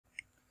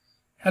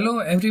Hello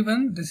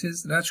everyone, this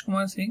is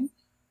Rajkumar Singh.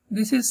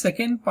 This is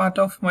second part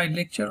of my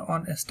lecture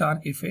on a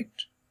Stark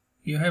effect.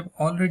 You have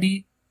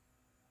already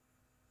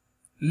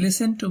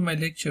listened to my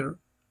lecture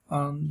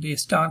on the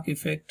Stark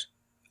effect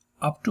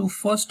up to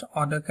first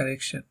order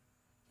correction.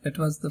 That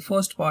was the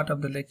first part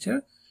of the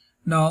lecture.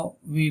 Now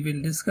we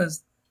will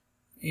discuss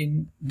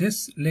in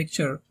this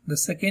lecture the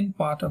second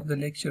part of the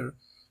lecture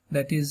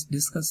that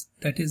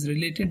is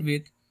related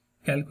with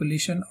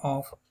calculation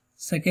of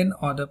second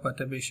order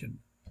perturbation.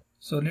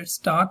 So let's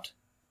start.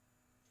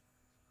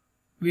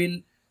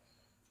 We'll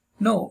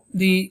know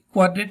the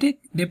quadratic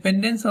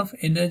dependence of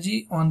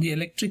energy on the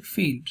electric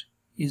field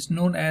is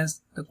known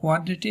as the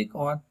quadratic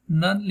or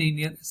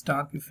nonlinear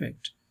Stark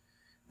effect.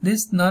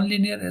 This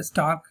nonlinear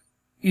Stark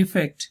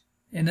effect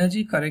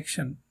energy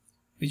correction,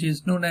 which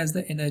is known as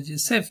the energy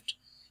shift,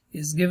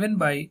 is given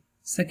by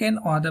second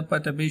order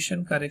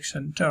perturbation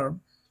correction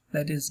term,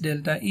 that is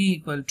delta E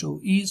equal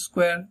to E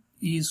square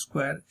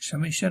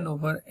summation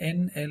over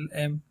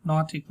NLM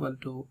not equal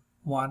to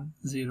 1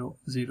 0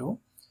 0,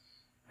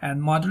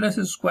 and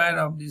modulus square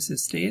of this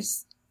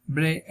states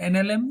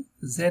NLM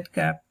Z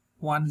cap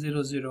 1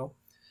 0 0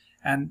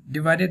 and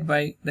divided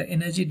by the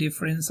energy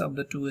difference of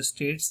the two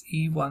states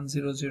E1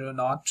 0 0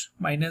 naught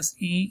minus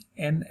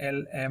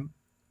ENLM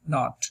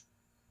naught.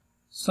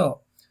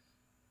 So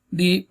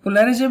the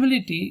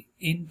polarizability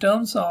in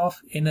terms of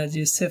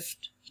energy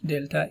shift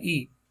delta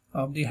E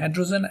of the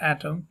hydrogen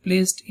atom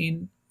placed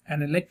in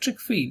an electric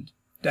field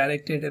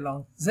directed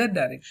along Z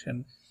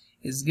direction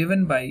is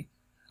given by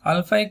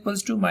alpha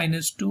equals to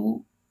minus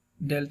 2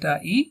 delta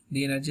E,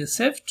 the energy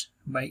shift,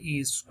 by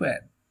E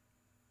square,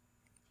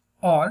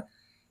 or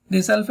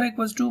this alpha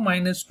equals to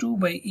minus 2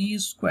 by E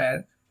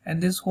square,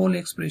 and this whole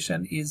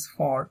expression is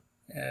for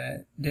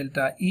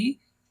delta E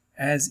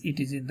as it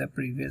is in the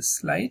previous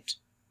slide.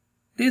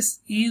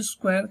 This E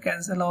square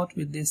cancel out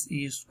with this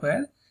E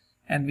square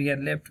and we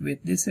are left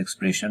with this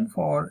expression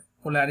for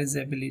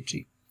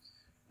polarizability.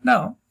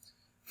 Now,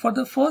 for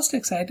the first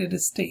excited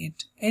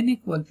state n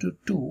equal to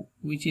 2,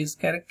 which is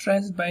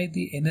characterized by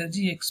the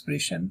energy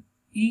expression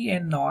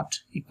En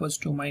naught equals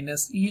to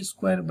minus E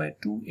square by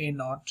 2A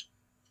naught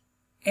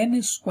n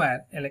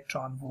square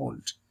electron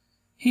volt.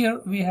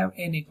 Here we have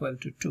n equal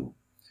to 2.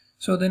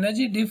 So the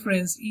energy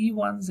difference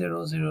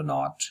E100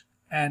 naught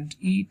and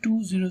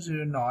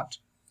E200 naught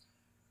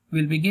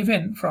will be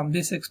given from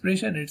this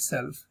expression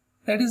itself,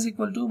 that is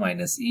equal to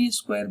minus E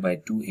square by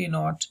 2A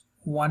naught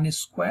 1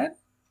 square,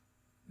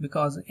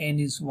 because n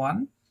is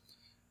 1,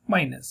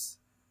 minus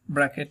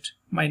bracket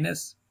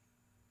minus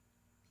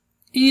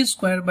E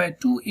square by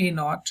 2A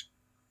naught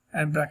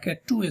and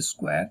bracket 2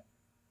 square,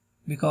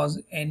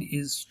 because n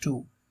is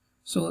 2.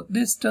 So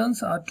this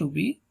turns out to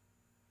be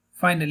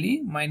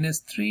finally minus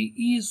 3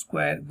 E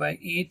square by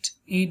 8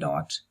 A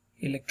naught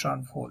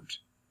electron volt.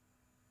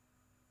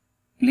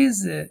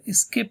 Please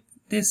skip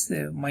this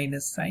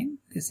minus sign.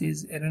 This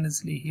is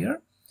erroneously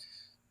here.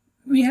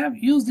 We have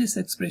used this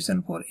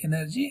expression for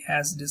energy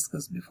as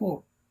discussed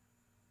before.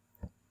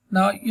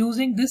 Now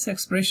using this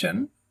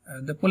expression,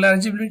 the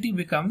polarizability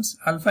becomes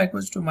alpha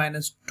equals to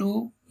minus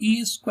 2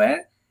 E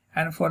square,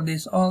 and for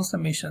this all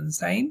summation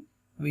sign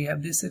we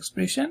have this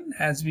expression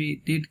as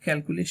we did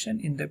calculation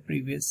in the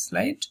previous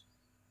slide,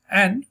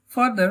 and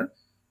further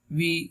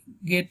we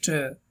get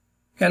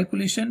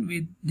calculation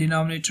with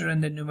denominator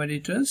and the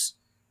numerators,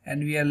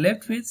 and we are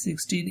left with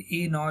 16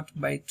 A naught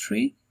by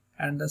 3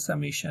 and the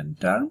summation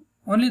term,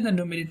 only the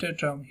numerator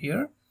term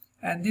here,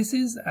 and this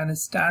is a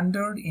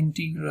standard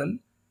integral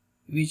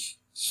which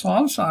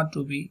solves out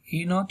to be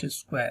A naught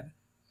square.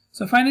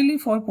 So finally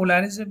for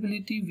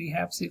polarizability we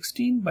have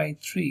 16 by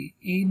 3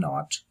 A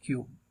naught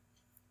cube.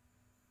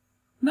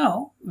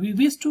 Now we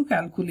wish to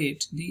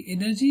calculate the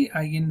energy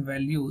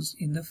eigenvalues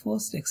in the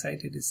first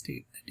excited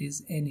state, that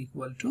is n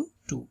equal to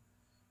 2.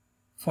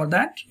 For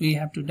that we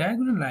have to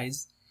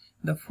diagonalize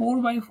the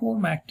 4 by 4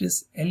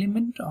 matrix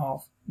element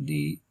of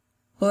the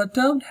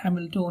perturbed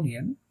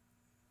Hamiltonian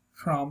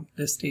from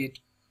the state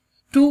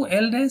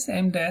 2L dash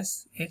M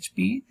dash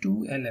HP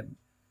 2LM.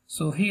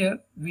 So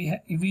here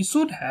we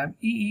should have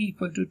E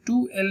equal to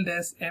 2L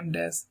dash M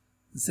dash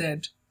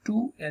Z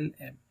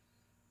 2LM.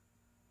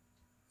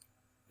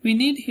 We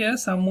need here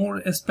some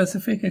more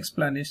specific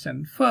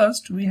explanation.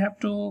 First we have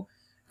to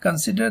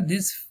consider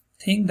this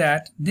thing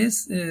that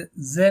this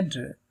Z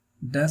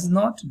does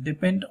not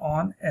depend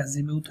on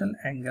azimuthal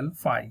angle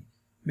phi,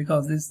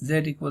 because this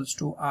Z equals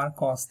to R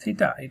cos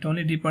theta. It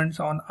only depends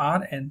on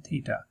R and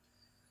theta.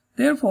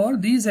 Therefore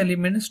these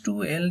elements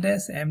 2L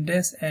dash M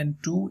dash and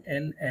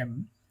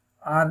 2LM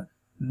are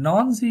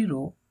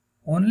non-zero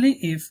only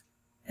if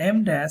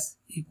M dash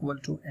equal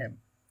to M.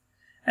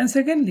 And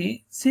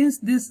secondly, since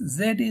this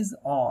Z is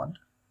odd,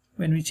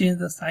 when we change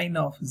the sign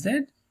of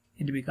Z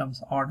it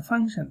becomes odd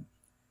function.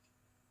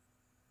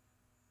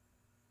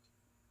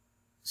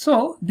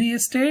 So the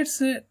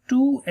states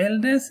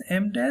 2L dash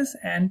M dash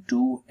and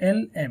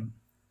 2LM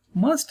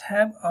must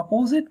have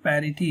opposite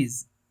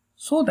parities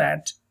so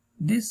that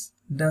this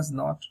does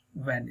not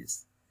vanish.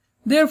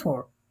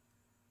 Therefore,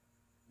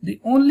 the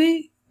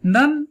only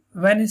non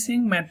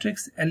vanishing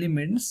matrix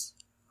elements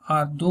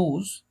are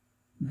those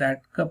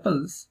that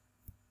couples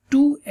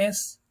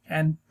 2s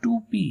and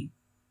 2p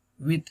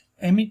with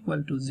m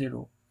equal to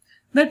 0.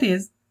 That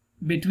is,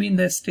 between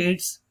the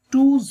states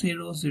 2,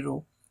 0,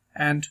 0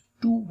 and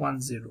 2,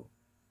 1, 0.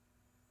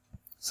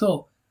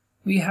 So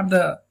we have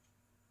the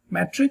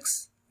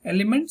matrix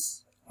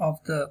elements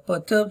of the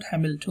perturbed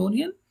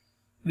Hamiltonian.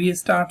 We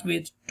start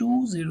with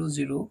 2, 0,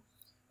 0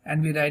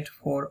 and we write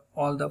for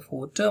all the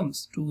four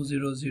terms 2,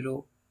 0,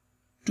 0,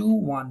 2,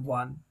 1,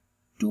 1,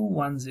 2,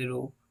 1,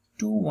 0,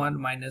 2, 1,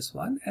 minus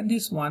 1 and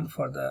this one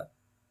for the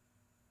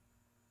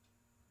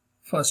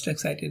first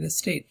excited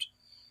state.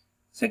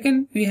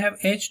 Second, we have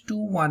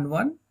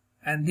H211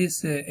 and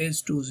this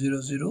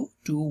H200,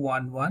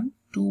 211,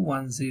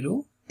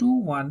 210,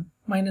 21,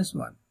 minus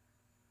 1.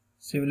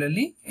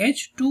 Similarly,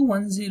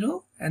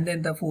 H210 and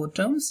then the four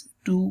terms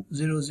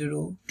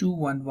 200,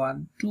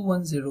 211,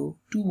 210,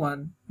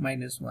 21,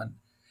 minus 1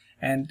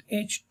 and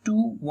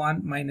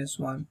H21 minus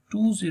 1,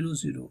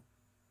 200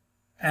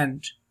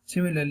 and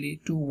similarly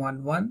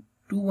 211,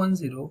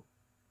 210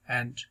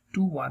 and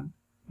 21,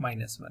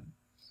 minus 1.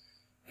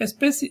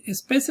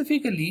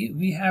 Specifically,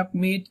 we have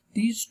made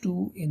these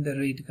two in the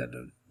red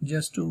color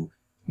just to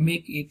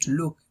make it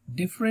look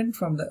different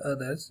from the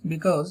others,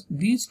 because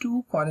these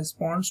two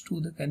corresponds to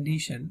the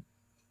condition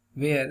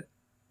where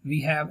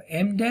we have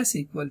m dash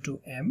equal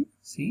to m.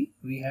 See,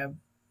 we have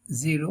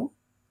 0,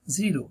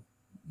 0.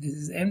 This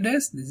is m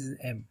dash, this is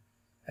m.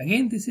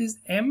 Again, this is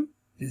m,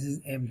 this is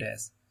m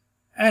dash.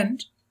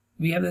 And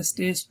we have the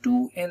states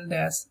 2l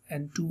dash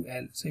and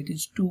 2l. So it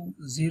is 2,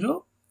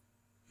 0,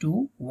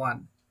 2,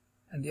 1.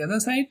 And the other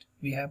side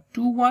we have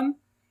 2, 1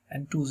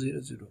 and 2,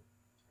 0, 0.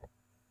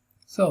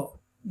 So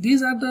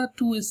these are the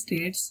two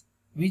states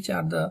which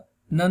are the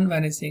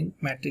non-vanishing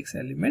matrix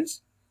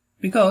elements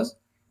because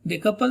they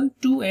couple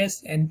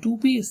 2s and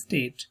 2p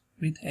state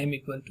with m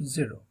equal to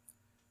 0.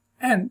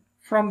 And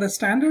from the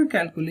standard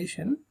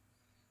calculation,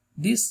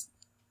 these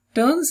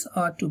terms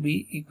are to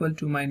be equal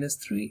to minus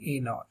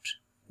 3a naught,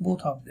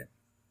 both of them.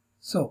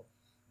 So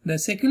the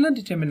secular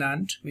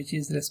determinant, which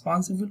is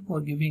responsible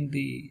for giving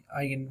the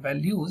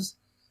eigenvalues,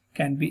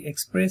 can be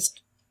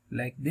expressed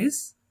like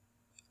this.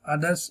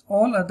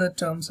 All other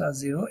terms are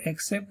 0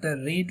 except the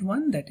red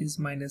one, that is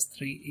minus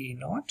 3a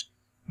naught,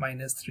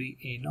 minus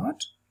 3a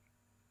naught.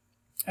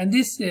 And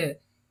this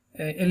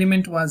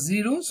element was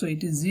 0, so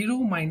it is 0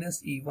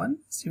 minus e1.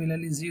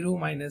 Similarly, 0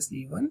 minus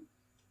e1,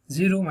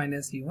 0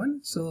 minus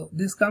e1. So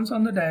this comes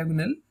on the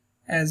diagonal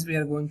as we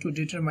are going to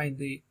determine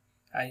the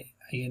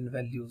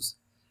eigenvalues.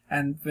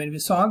 And when we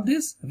solve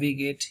this, we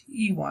get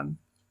e1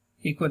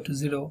 equal to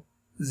 0,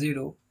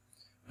 0,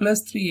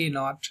 plus 3a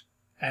naught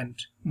and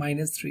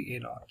minus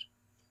 3a naught.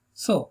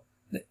 So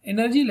the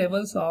energy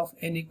levels of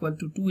n equal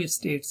to 2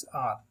 states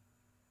are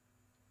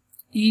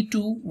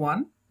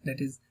E21,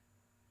 that is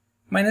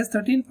minus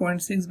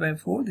 13.6 by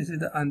 4, this is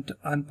the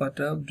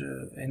unperturbed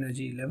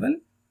energy level,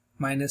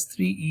 minus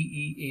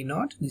 3 a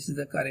naught, this is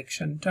the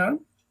correction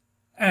term,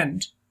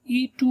 and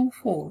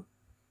E24,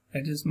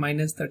 that is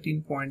minus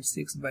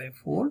 13.6 by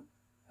 4,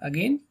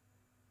 again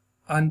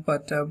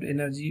unperturbed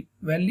energy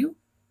value,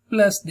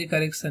 plus the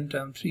correction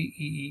term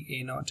 3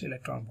 a naught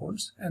electron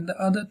volts, and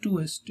the other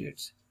two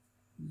states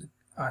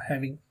are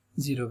having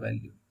 0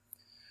 value.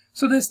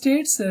 So the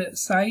states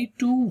psi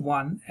 2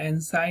 1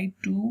 and psi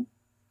 2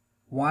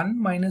 1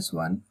 minus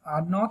 1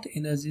 are not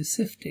energy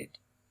shifted,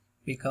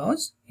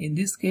 because in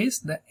this case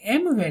the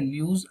m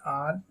values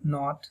are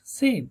not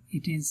same.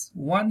 It is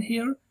 1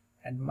 here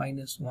and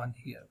minus 1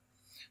 here.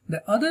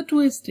 The other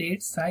two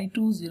states psi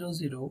 2 0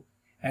 0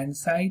 and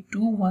psi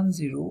 2 1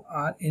 0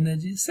 are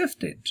energy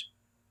shifted,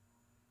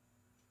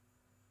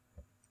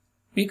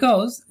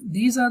 because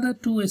these are the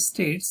two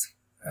states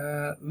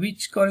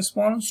which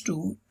corresponds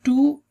to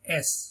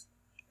 2s,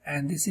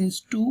 and this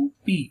is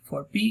 2p.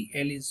 For p,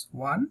 L is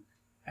 1,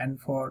 and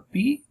for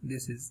p,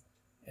 this is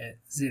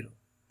 0.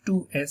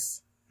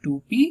 2s,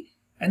 2p,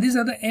 and these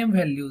are the m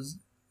values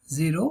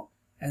 0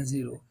 and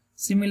 0,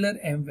 similar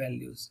m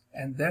values,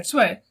 and that's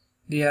why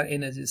they are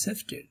energy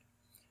shifted.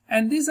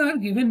 And these are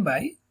given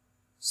by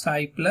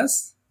psi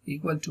plus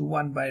equal to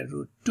 1 by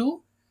root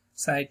 2,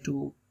 psi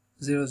 2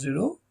 0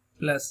 0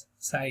 plus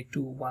psi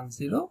 2 1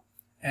 0,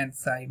 and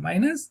psi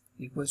minus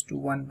equals to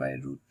 1 by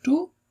root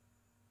 2,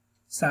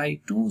 psi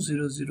 2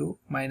 0 0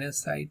 minus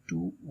psi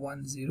 2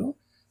 1 0,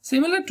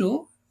 similar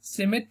to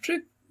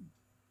symmetric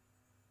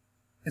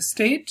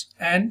state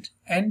and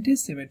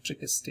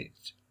anti-symmetric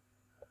state.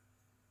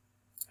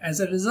 As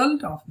a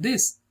result of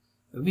this,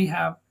 we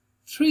have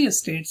 3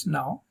 states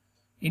now.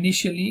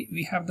 Initially,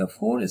 we have the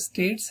 4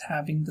 states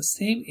having the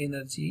same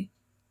energy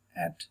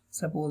at,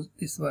 suppose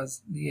this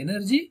was the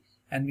energy,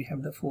 and we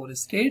have the 4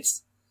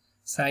 states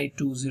psi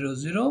 2 0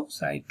 0,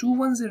 psi 2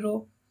 1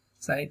 0,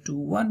 psi 2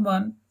 1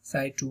 1,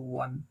 psi 2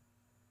 1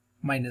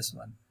 minus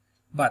 1.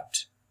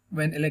 But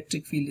when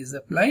electric field is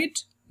applied,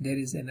 there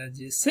is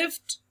energy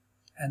shift,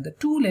 and the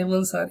two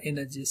levels are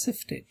energy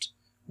shifted,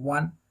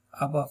 one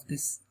above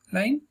this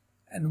line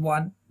and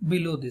one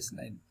below this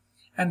line,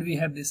 and we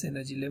have this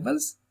energy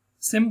levels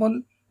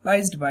symbol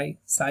replaced by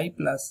psi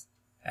plus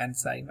and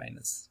psi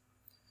minus.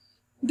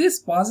 This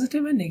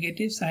positive and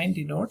negative sign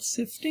denotes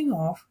shifting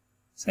of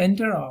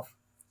center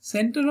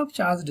of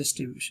charge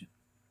distribution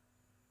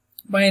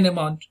by an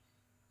amount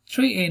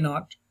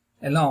 3a0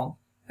 along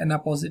and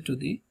opposite to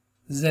the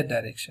z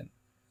direction.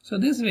 So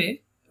this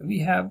way we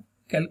have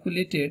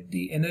calculated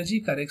the energy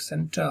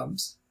correction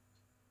terms,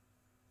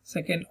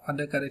 second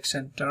order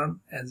correction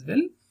term as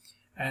well,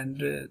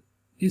 and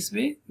this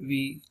way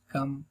we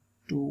come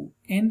to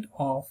end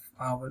of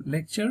our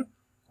lecture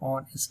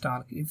on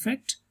Stark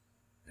effect.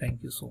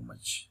 Thank you so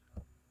much.